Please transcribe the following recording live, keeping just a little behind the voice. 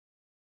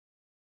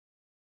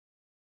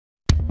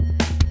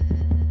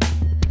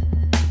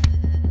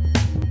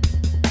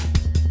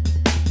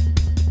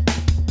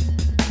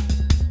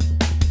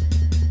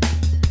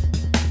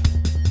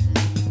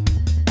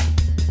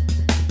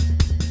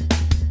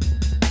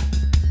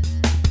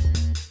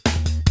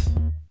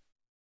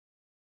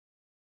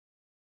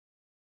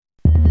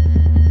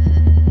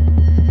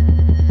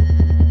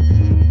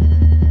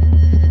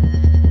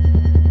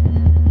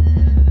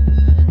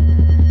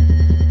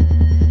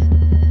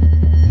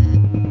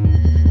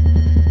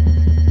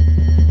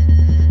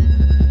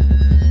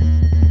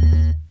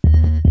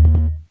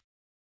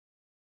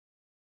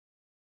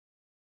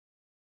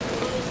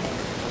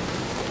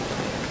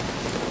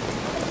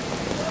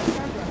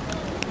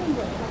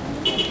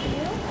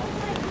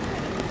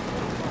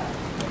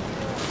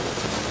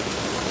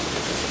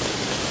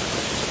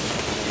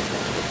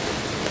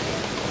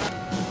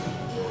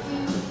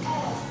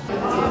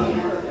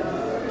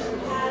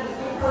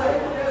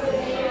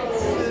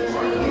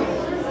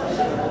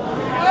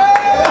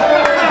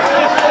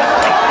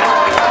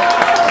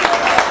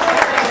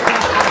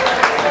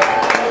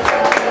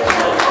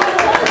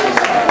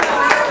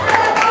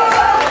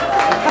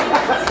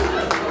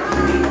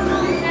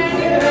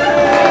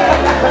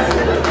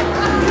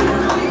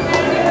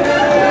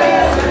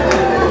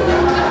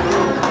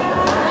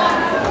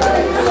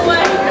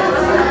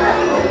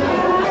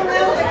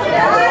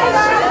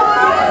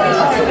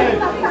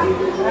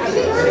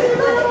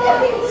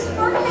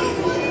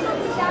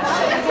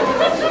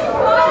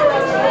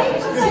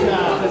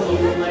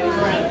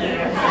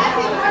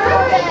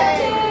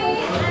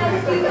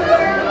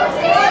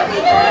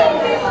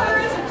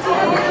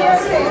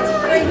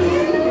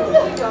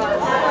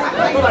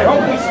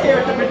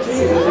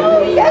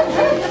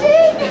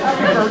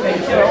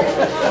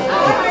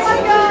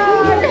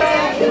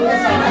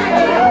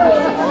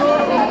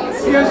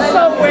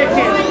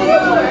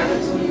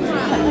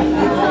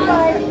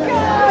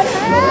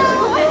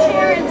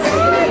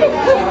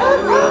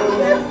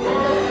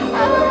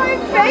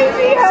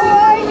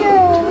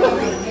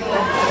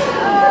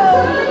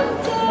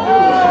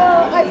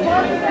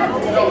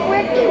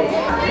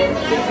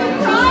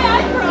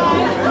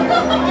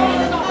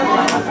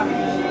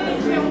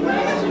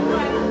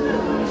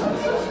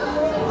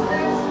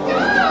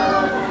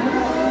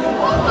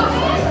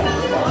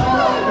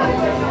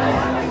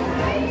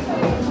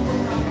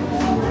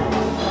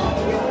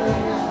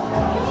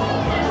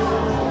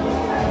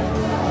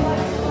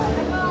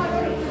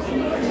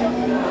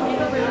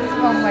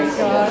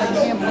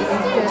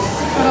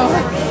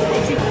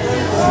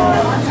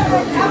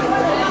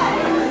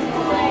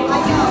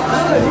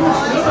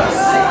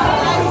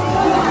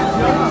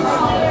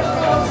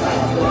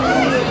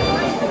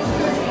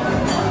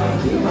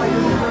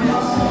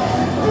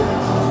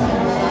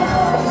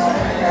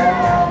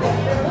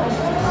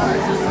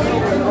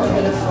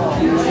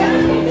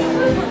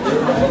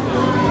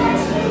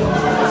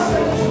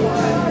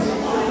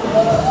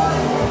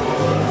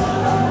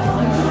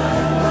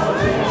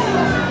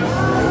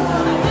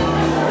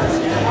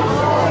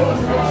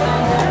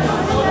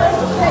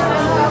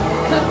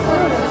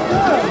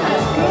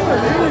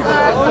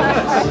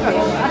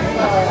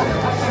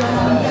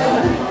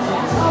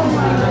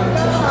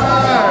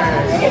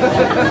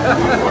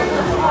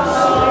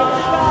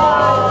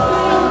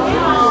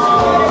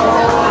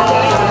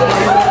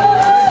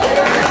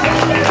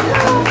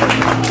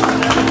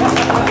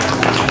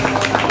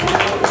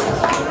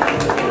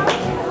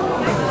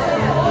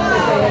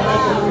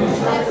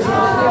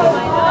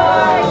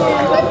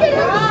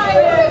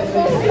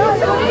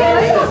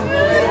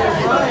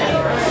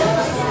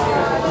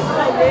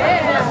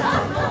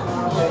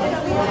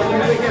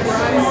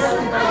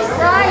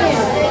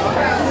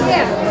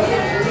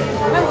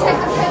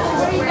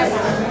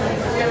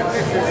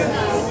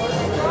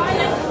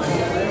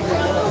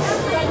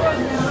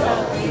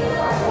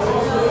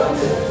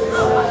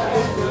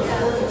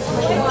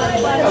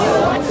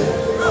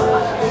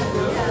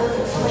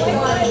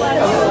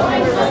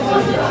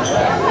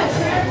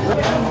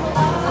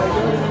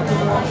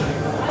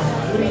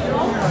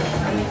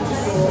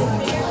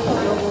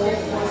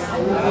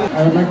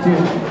I would like to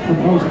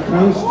propose a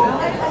toast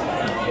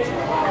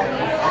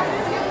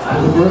to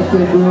the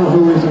birthday girl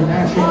who is a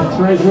national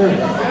treasure.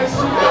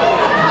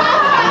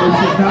 If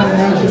she's not a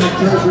national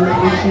treasure, at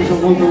least she's a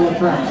local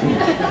attraction.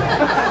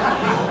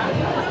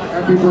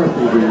 Happy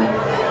birthday, dear.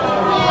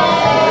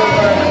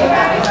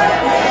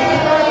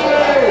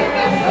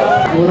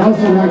 I would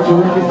also like to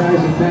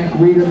recognize and thank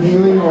Rita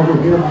Neely over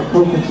here, my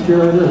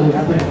co-conspirator, who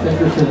happened to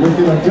think us a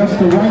wicked on just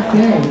the right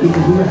day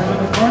because we were having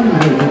a party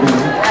here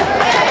today.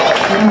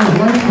 And I was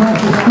right across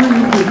the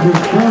street, which was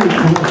very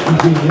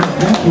convenient.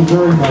 Thank you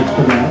very much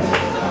for that.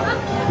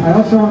 I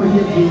also want to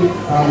give the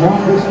long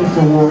distance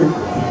award,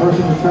 the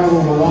person who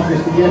traveled the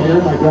longest to get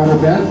here, my daughter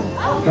Beth,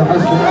 her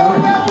husband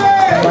Alex,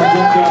 and my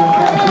granddaughter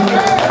Kathy.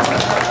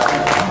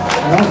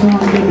 I also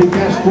want to give the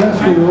best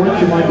dressed award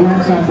to my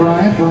grandson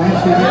Brian. Brian,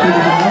 stand up to the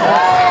mic.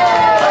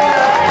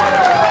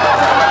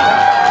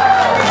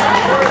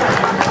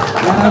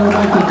 And I would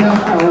like to thank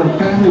our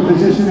family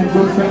physician and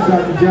good friend,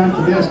 Dr. John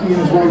Tedeschi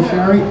and his wife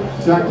Sherry.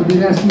 Dr.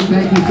 Tedeschi,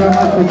 thank you so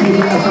much for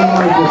keeping us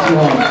alive this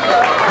long.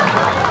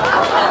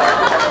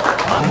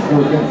 Thank you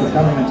again for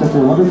coming on such a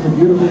wonderful,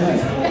 beautiful day.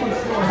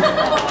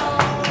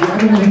 Do you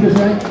have anything to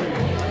say?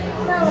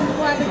 No, I'm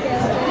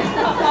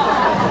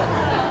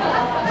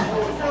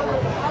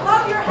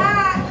love your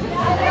hat.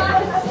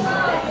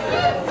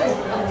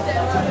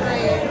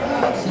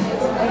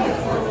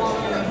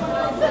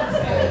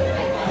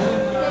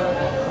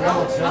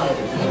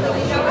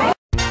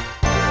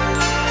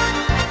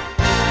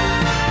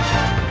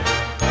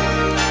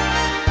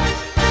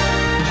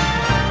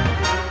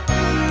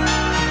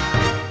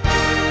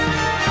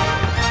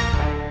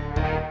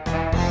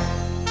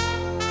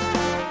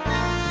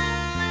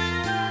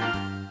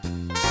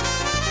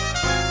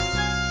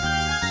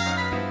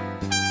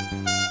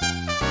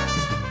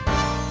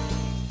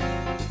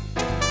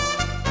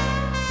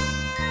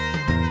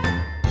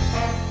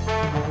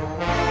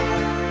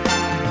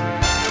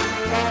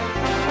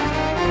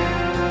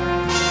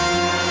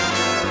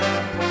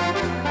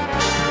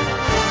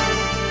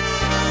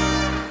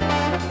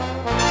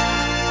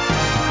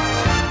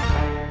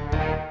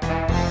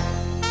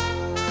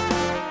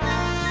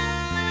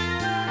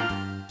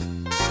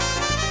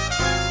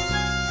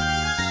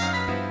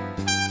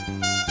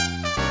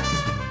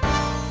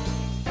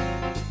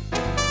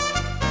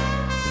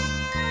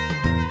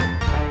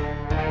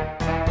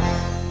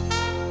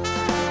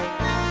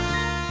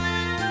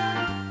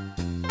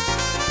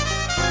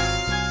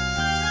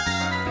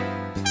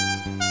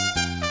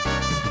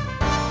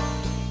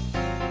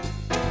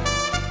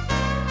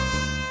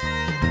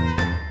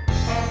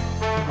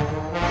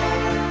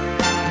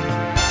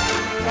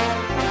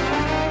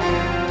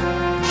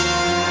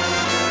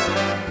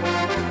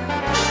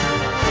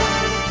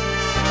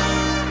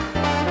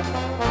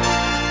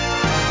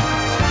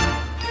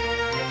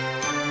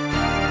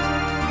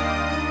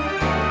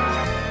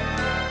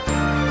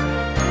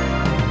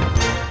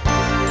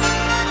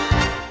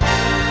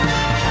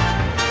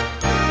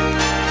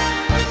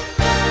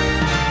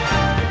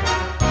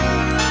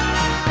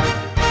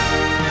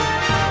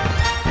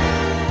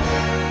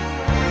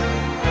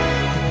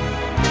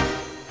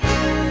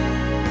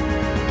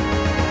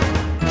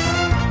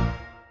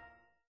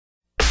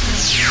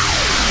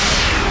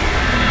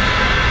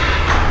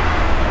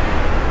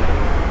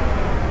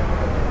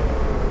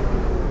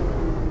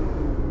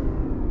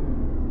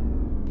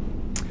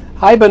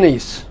 Hi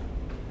Bernice,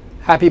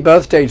 happy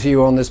birthday to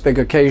you on this big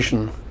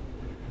occasion.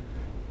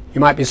 You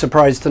might be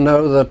surprised to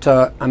know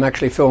that I'm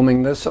actually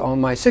filming this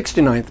on my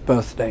 69th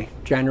birthday,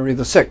 January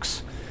the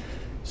 6th.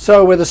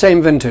 So we're the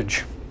same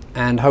vintage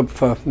and hope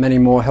for many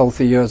more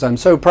healthy years. I'm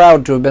so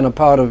proud to have been a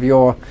part of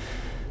your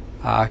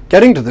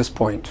getting to this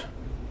point.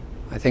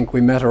 I think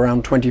we met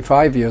around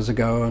 25 years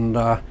ago and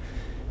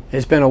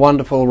it's been a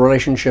wonderful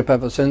relationship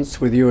ever since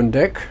with you and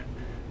Dick.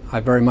 I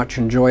very much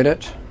enjoyed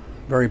it.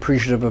 Very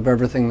appreciative of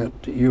everything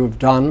that you have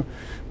done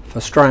for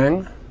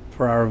Strang,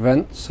 for our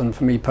events, and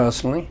for me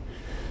personally.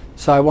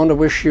 So I want to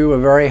wish you a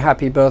very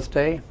happy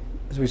birthday.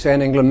 As we say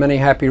in England, many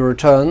happy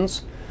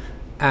returns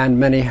and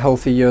many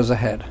healthy years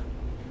ahead.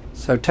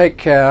 So take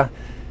care.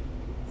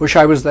 Wish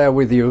I was there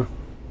with you.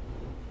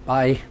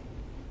 Bye.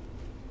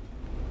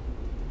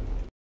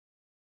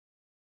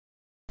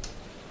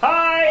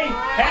 Hi!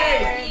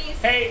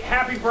 Hey,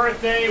 happy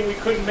birthday. We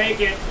couldn't make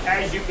it.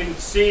 As you can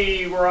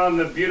see, we're on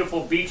the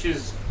beautiful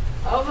beaches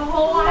Of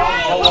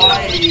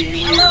Hawaii.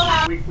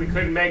 We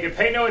couldn't make it.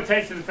 Pay no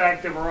attention to the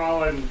fact that we're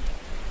all in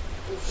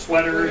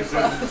sweaters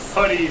and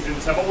hoodies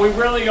and stuff, but we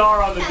really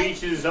are on the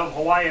beaches of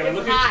Hawaii. I mean,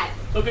 look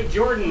at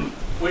Jordan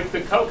with the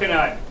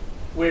coconut,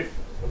 with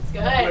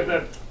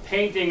a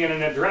painting and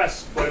an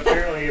address, what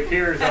apparently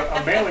appears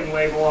a mailing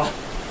label on.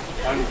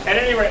 At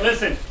any rate,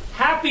 listen,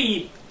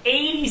 happy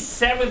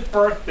 87th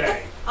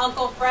birthday.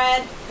 Uncle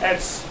Fred.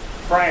 That's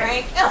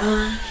Frank.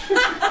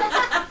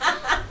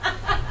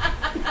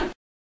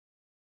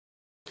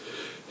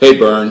 Hey,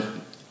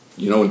 Bern,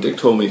 you know, when Dick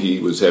told me he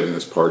was having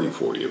this party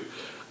for you,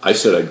 I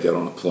said I'd get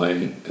on a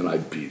plane and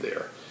I'd be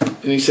there.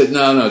 And he said,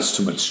 no, it's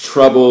too much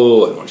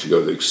trouble. I don't want you to go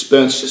to the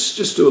expense.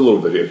 Just do a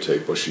little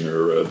videotape wishing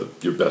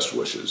your best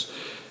wishes.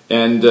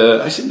 And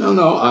I said,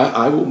 no,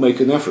 I will make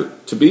an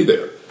effort to be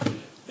there.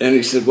 And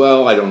he said,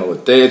 well, I don't know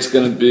what day it's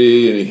going to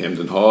be. And he hemmed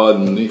and hawed.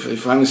 And he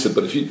finally said,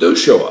 but if you do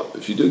show up,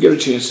 if you do get a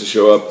chance to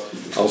show up,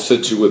 I'll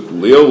sit you with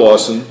Leo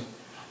Lawson,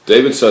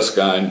 David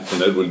Susskind,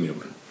 and Edwin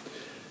Newman.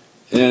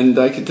 And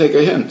I can take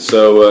a hint.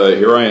 So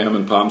here I am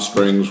in Palm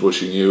Springs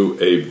wishing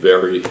you a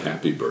very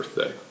happy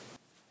birthday.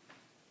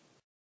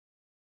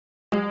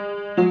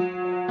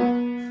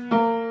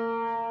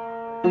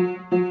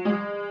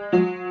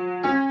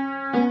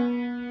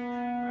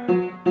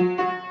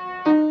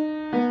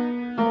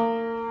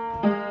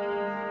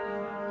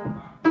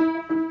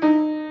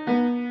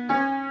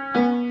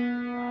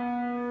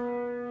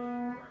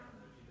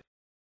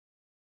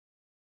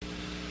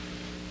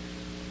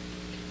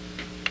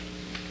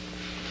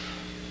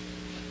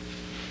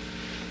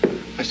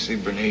 I see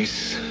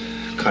Bernice,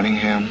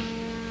 Cunningham,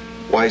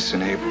 Weiss,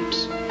 and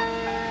Abrams.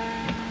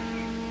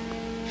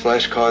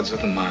 Flashcards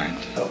of the mind.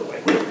 Oh,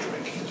 wait, we're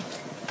drinking.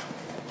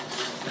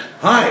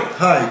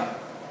 Hi.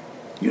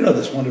 You know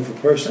this wonderful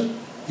person?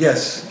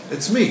 Yes,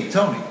 it's me,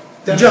 Tony.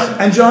 And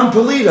John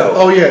Polito.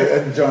 Oh yeah,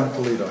 and John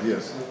Polito,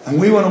 yes.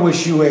 And we want to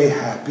wish you a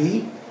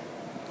happy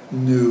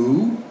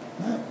new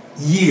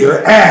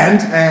year and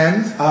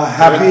a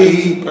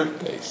happy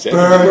birthday to you.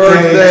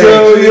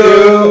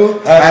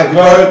 Happy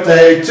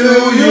birthday to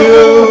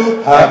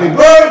you. Happy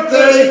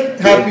birthday.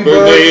 Happy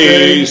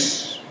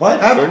Bernice.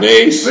 What?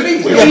 Bernice.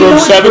 Bernice. We Yeah, got you know room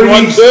it's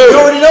 712. You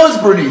already know it's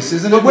Bernice,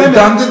 isn't it Wait a minute.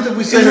 redundant if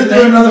we say Isn't the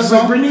there name another of the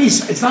song?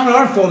 Bernice? It's not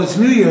our fault. It's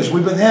New Year's.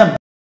 We're with him.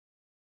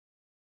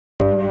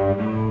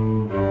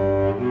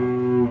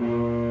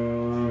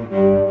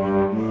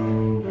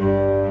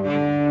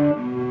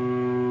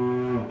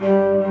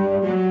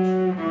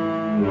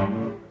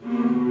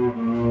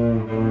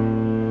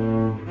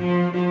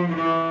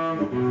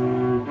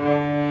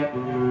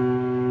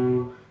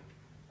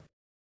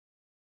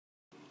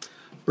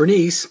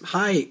 Bernice,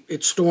 hi,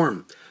 it's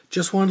Storm.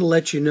 Just wanted to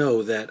let you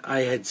know that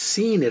I had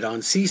seen it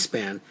on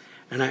C-SPAN,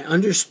 and I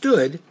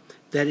understood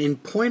that in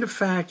point of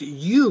fact,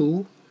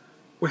 you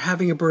were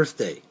having a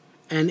birthday,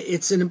 and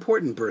it's an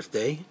important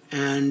birthday,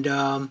 and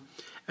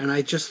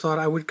I just thought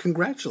I would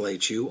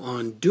congratulate you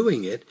on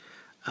doing it,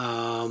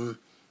 and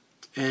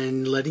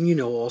letting you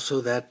know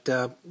also that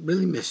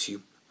really miss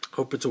you.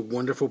 Hope it's a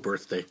wonderful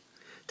birthday.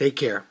 Take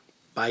care.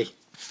 Bye.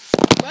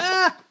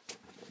 Ah!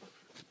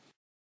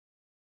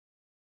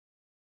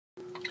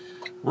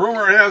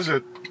 Rumor has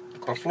it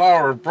the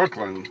flower of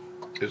Brooklyn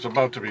is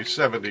about to be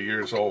 70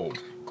 years old.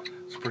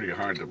 It's pretty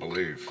hard to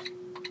believe.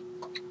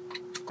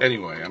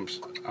 Anyway,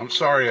 I'm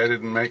sorry I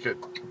didn't make it.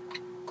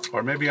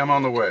 Or maybe I'm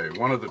on the way,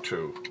 one of the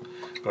two.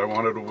 But I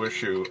wanted to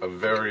wish you a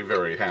very,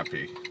 very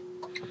happy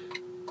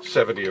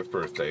 70th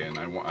birthday. And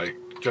I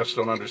just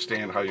don't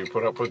understand how you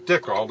put up with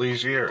Dick all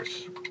these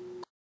years.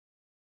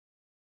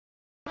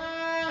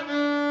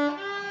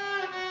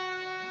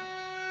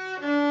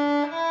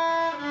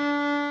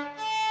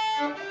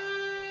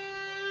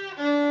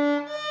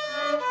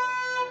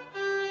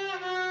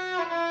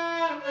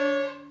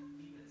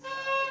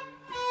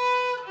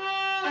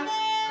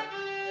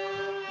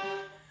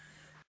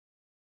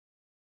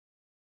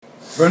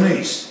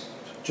 Bernice,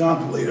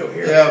 John Polito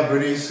here. Yeah,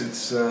 Bernice,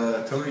 it's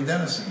Tony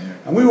Dennison here.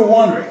 And we were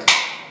wondering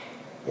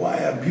why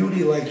a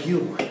beauty like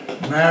you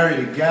Married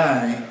a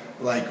guy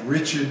like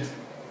Richard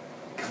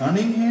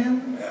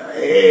Cunningham?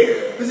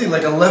 Is he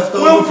like a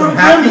leftover Wilford from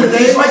Happy Brimley.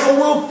 Days? He's like a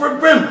Wilford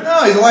Brimley.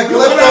 No, he's like a You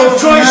look leftover at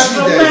from choice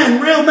Happy of Days.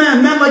 men, real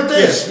men like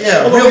this.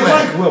 Yeah, Although real we men.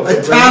 like Wilford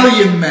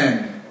Italian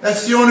men.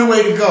 That's the only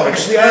way to go.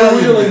 Actually, I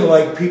Italian really men.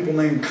 like people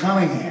named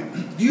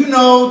Cunningham. Do you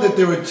know that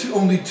there are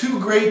only two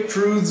great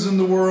truths in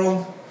the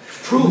world?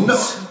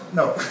 Prudes.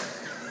 No.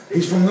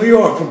 He's from New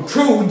York, from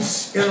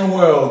Prudes in the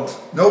world.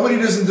 Nobody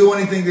doesn't do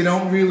anything they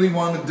don't really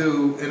want to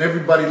do, and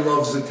everybody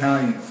loves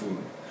Italian food.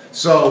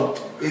 So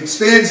it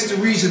stands to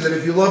reason that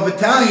if you love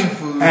Italian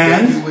food,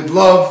 then you would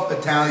love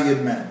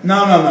Italian men.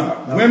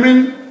 No.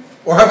 Women.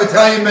 Or have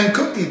Italian men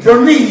cook the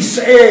Italian. Bernice,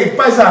 hey,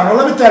 paisano,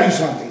 let me tell you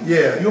something.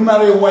 Yeah. You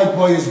marry a white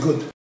boy is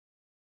good.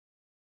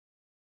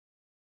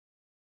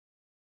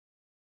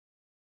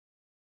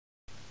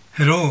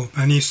 Hello,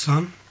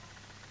 Bernice-san.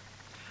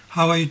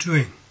 How are you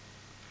doing?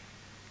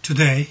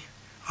 Today,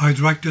 I'd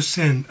like to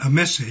send a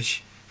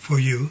message for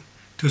you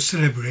to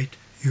celebrate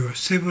your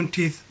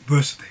 70th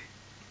birthday.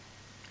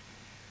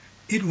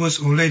 It was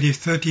already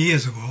 30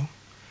 years ago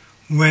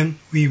when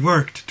we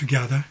worked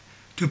together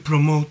to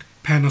promote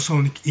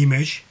Panasonic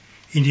image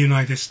in the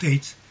United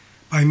States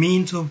by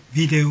means of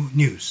video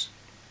news.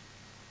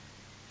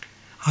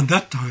 At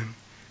that time,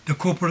 the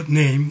corporate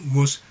name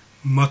was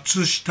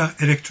Matsushita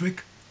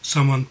Electric.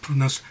 Someone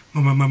pronounced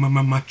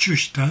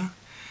Matsushita,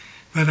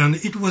 but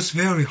it was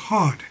very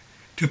hard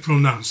to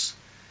pronounce,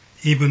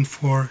 even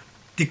for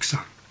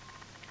Dick-san.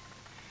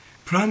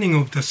 Planning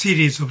of the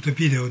series of the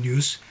video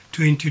news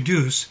to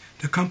introduce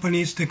the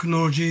company's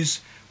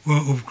technologies were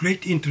of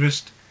great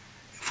interest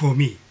for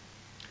me.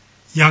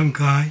 Young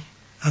guy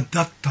at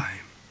that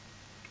time.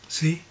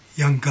 See,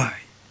 young guy.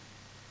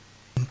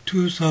 In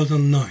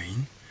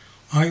 2009,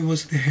 I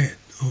was the head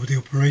of the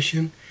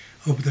operation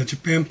of the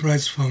Japan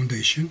Prize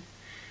Foundation,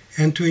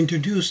 and to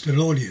introduce the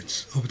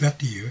laureates of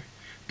that year,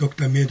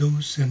 Dr.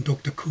 Meadows and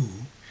Dr.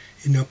 Koo,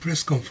 in a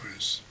press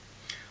conference,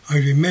 I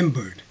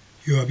remembered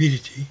your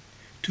ability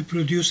to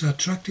produce an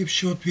attractive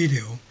short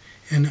video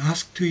and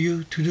asked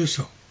you to do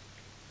so.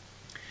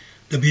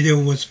 The video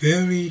was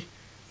very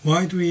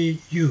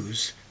widely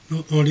used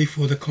not only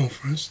for the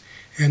conference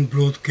and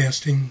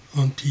broadcasting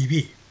on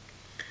TV.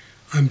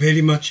 I'm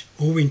very much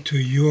owing to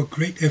your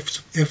great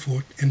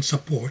effort and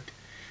support,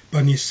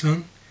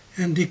 Bernice-san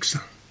and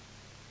Dick-san.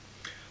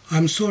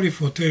 I'm sorry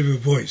for terrible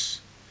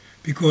voice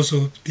because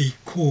of the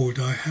cold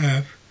I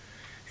have,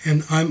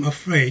 and I'm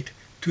afraid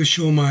to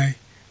show my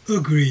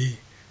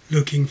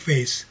ugly-looking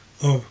face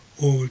of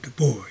old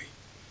boy.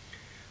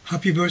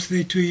 Happy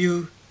birthday to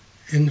you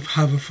and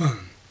have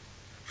fun.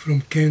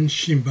 From Ken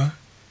Shimba,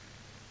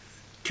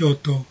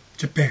 Kyoto,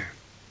 Japan.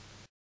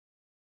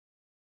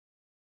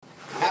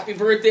 Happy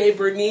birthday,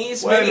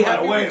 Bernice. Many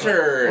happy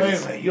returns. Wait a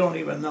minute, you don't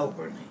even know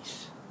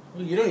Bernice.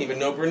 Well, you don't even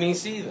know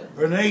Bernice either.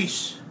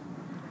 Bernice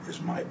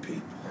is my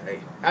people. Hey,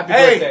 happy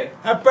birthday.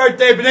 Happy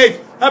birthday, Bernice.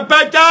 Happy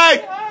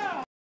birthday!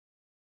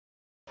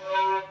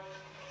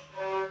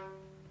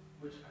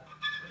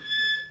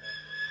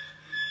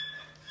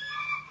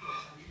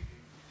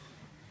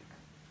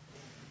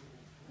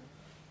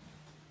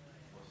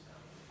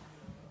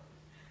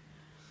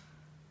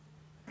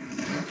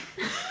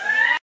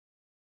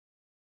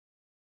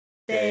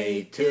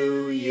 Birthday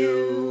to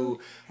you.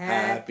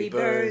 Happy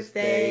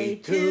birthday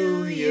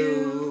to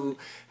you.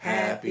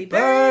 Happy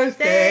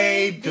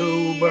birthday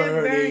to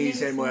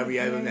Bernice. And whatever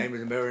your other name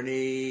is,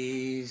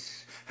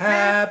 Bernice.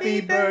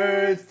 Happy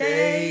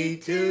birthday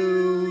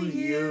to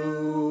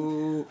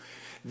you.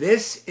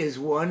 This is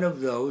one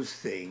of those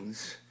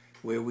things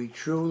where we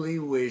truly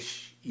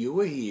wish you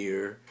were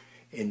here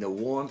in the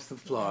warmth of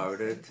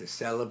Florida to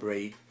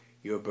celebrate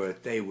your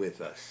birthday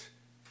with us.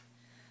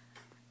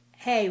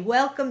 Hey,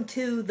 welcome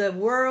to the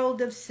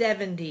world of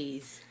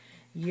 70s.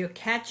 You're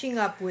catching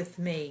up with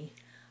me.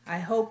 I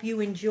hope you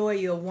enjoy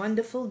your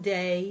wonderful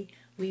day.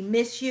 We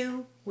miss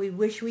you. We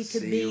wish we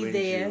could be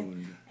there.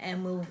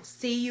 And we'll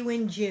see you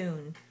in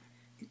June.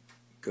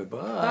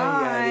 Goodbye.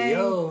 Bye.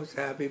 Adios.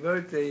 Happy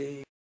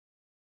birthday.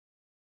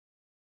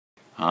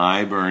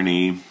 Hi,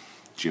 Bernie.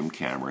 Jim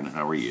Cameron.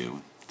 How are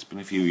you? It's been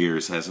a few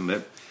years, hasn't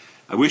it?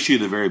 I wish you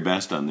the very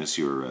best on this,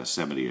 your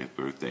 70th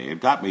birthday.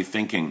 It got me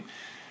thinking...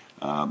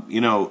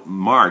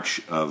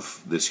 March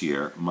of this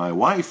year, my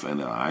wife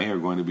and I are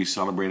going to be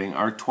celebrating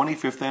our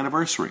 25th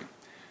anniversary.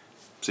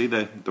 See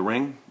the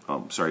ring?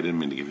 Oh, sorry, I didn't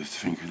mean to give you the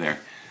finger there.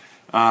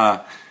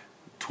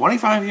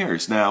 25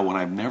 years. Now, what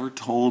I've never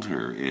told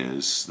her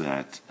is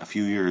that a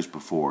few years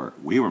before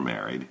we were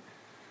married,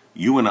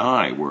 you and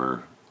I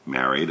were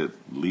married, at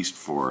least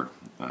for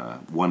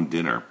one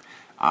dinner.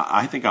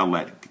 I think I'll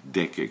let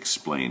Dick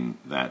explain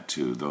that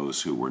to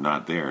those who were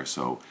not there,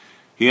 so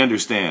he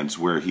understands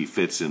where he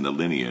fits in the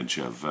lineage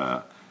of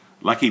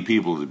lucky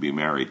people to be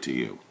married to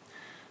you.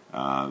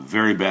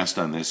 Very best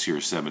on this, your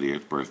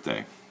 70th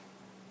birthday.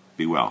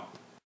 Be well.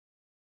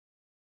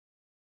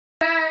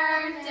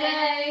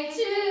 Birthday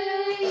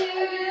to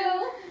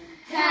you.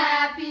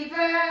 Happy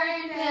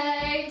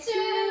birthday to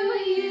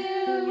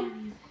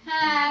you.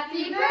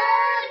 Happy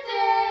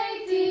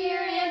birthday, dear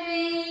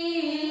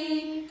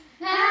Emmy.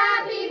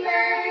 Happy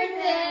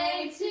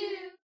birthday to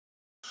you.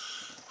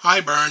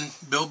 Hi, Bern.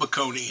 Bill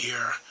Bacconi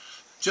here.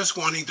 Just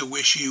wanting to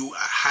wish you a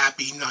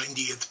happy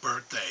 90th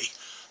birthday.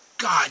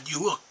 God,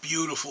 you look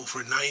beautiful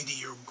for 90.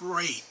 You're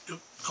great.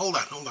 Hold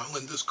on.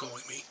 Linda's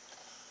calling me.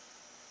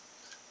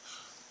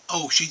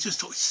 Oh, she just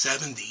told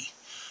 70.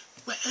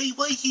 Well,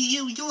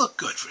 you look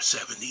good for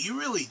 70. You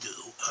really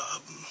do.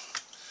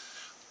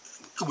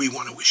 We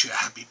want to wish you a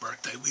happy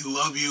birthday. We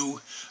love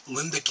you.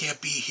 Linda can't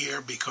be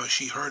here because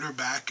she hurt her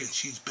back and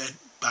she's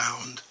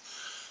bedbound.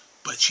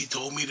 But she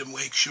told me to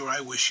make sure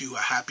I wish you a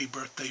happy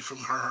birthday from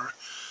her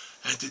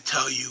and to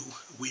tell you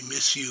we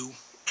miss you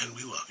and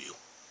we love you.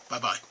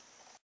 Bye-bye.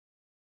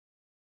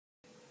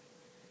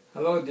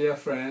 Hello, dear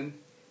friend.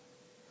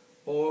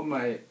 All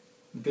my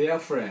dear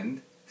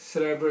friend,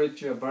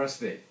 celebrate your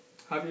birthday.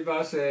 Happy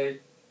birthday.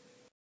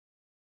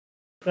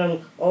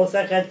 From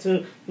Osaka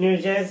to New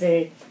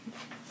Jersey.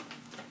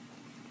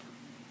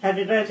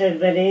 Happy birthday,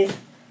 Bernice.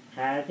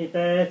 Happy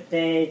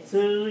birthday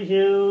to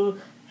you.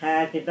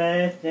 Happy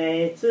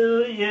birthday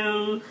to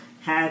you.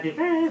 Happy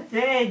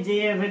birthday,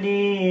 dear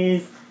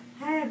Bernice.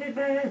 Happy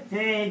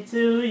birthday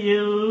to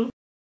you.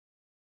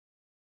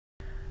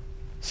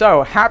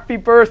 So, happy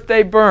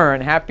birthday,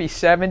 Bern. Happy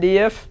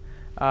 70th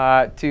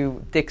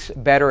to Dick's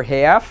better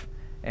half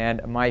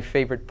and my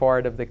favorite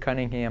part of the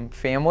Cunningham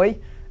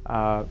family.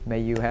 May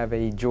you have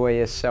a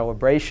joyous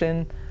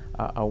celebration,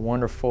 a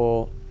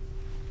wonderful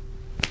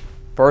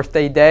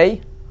birthday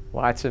day,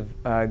 lots of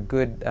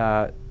good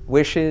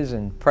wishes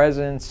and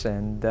presents,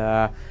 and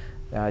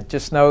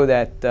just know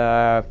that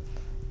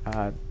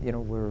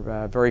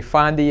we're very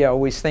fond of you,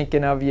 always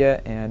thinking of you,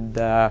 and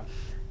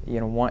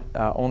want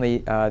only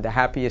the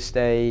happiest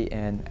day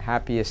and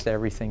happiest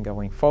everything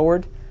going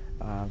forward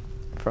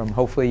from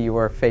hopefully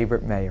your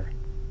favorite mayor.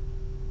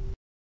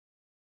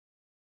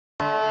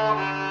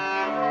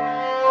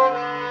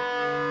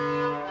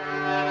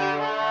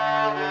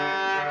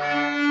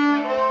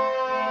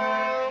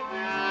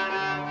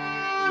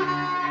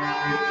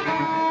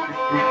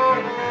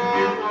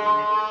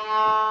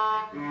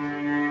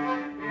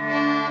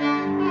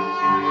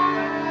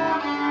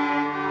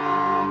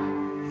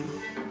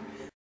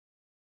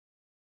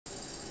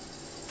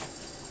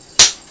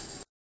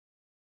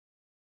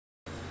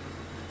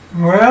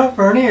 Well,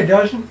 Bernie, it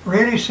doesn't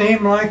really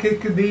seem like it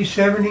could be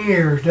 70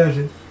 years, does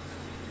it?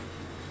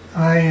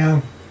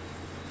 I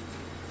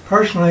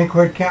personally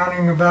quit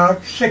counting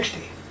about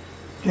 60.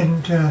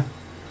 Didn't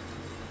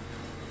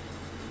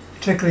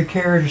particularly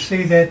care to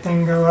see that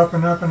thing go up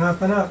and up and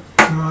up and up.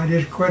 So I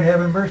just quit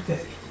having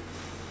birthdays.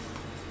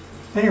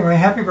 Anyway,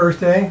 happy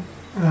birthday.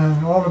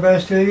 All the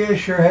best to you.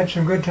 Sure had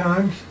some good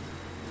times.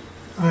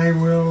 I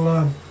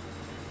will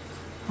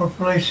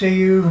hopefully see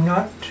you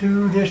not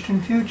too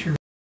distant future.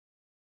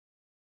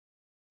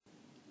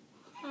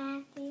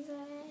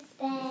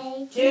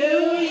 To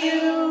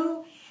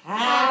you,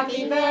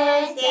 happy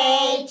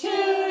birthday to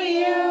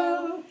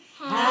you,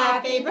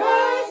 happy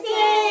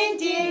birthday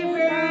dear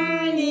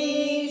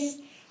Bernice,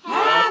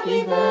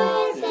 happy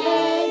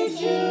birthday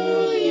to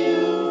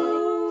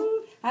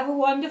you. Have a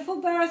wonderful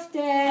birthday.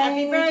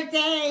 Happy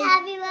birthday.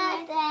 Happy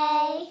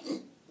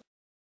birthday.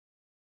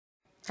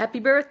 Happy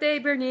birthday,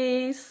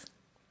 Bernice.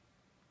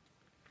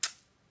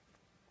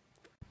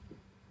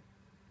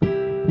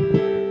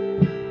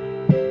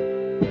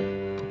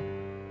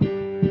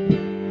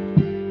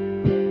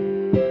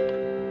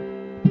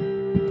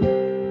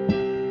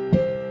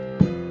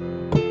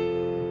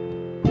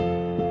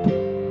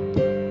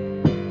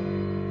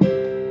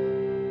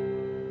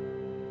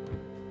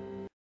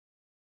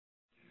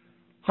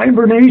 Hi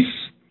Bernice,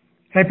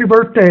 happy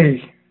birthday.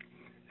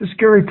 This is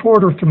Gary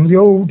Porter from the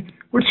old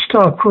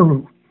Wichita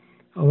crew,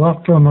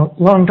 from a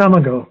long time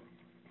ago.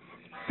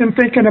 Been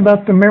thinking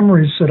about the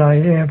memories that I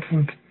have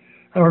of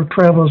our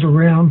travels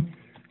around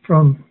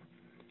from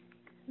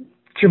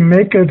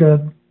Jamaica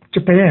to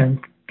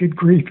Japan, good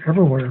grief,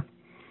 everywhere.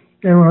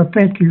 And I want to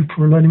thank you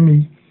for letting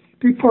me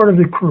be part of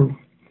the crew.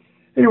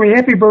 Anyway,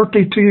 happy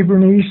birthday to you,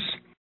 Bernice.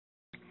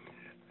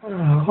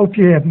 Hope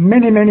you have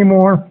many, many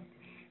more.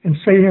 And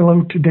say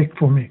hello to Dick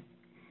for me.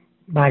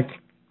 Bye.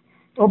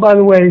 Oh, by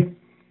the way,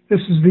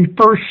 this is the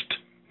first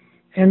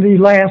and the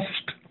last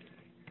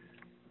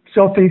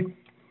selfie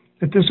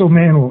that this old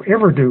man will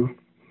ever do.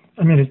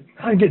 I mean,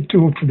 I get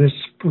too old for this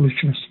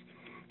foolishness.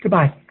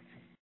 Goodbye.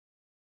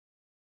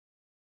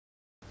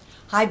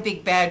 Hi,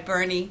 Big Bad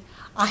Bernie.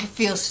 I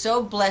feel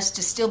so blessed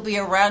to still be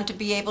around to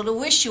be able to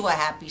wish you a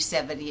happy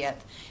 70th.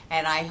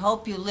 And I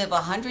hope you live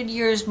 100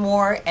 years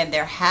more and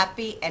they're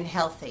happy and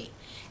healthy.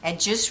 And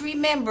just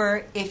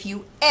remember, if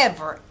you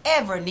ever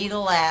need a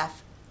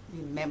laugh,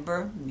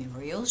 remember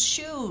Muriel's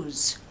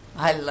shoes.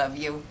 I love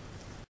you.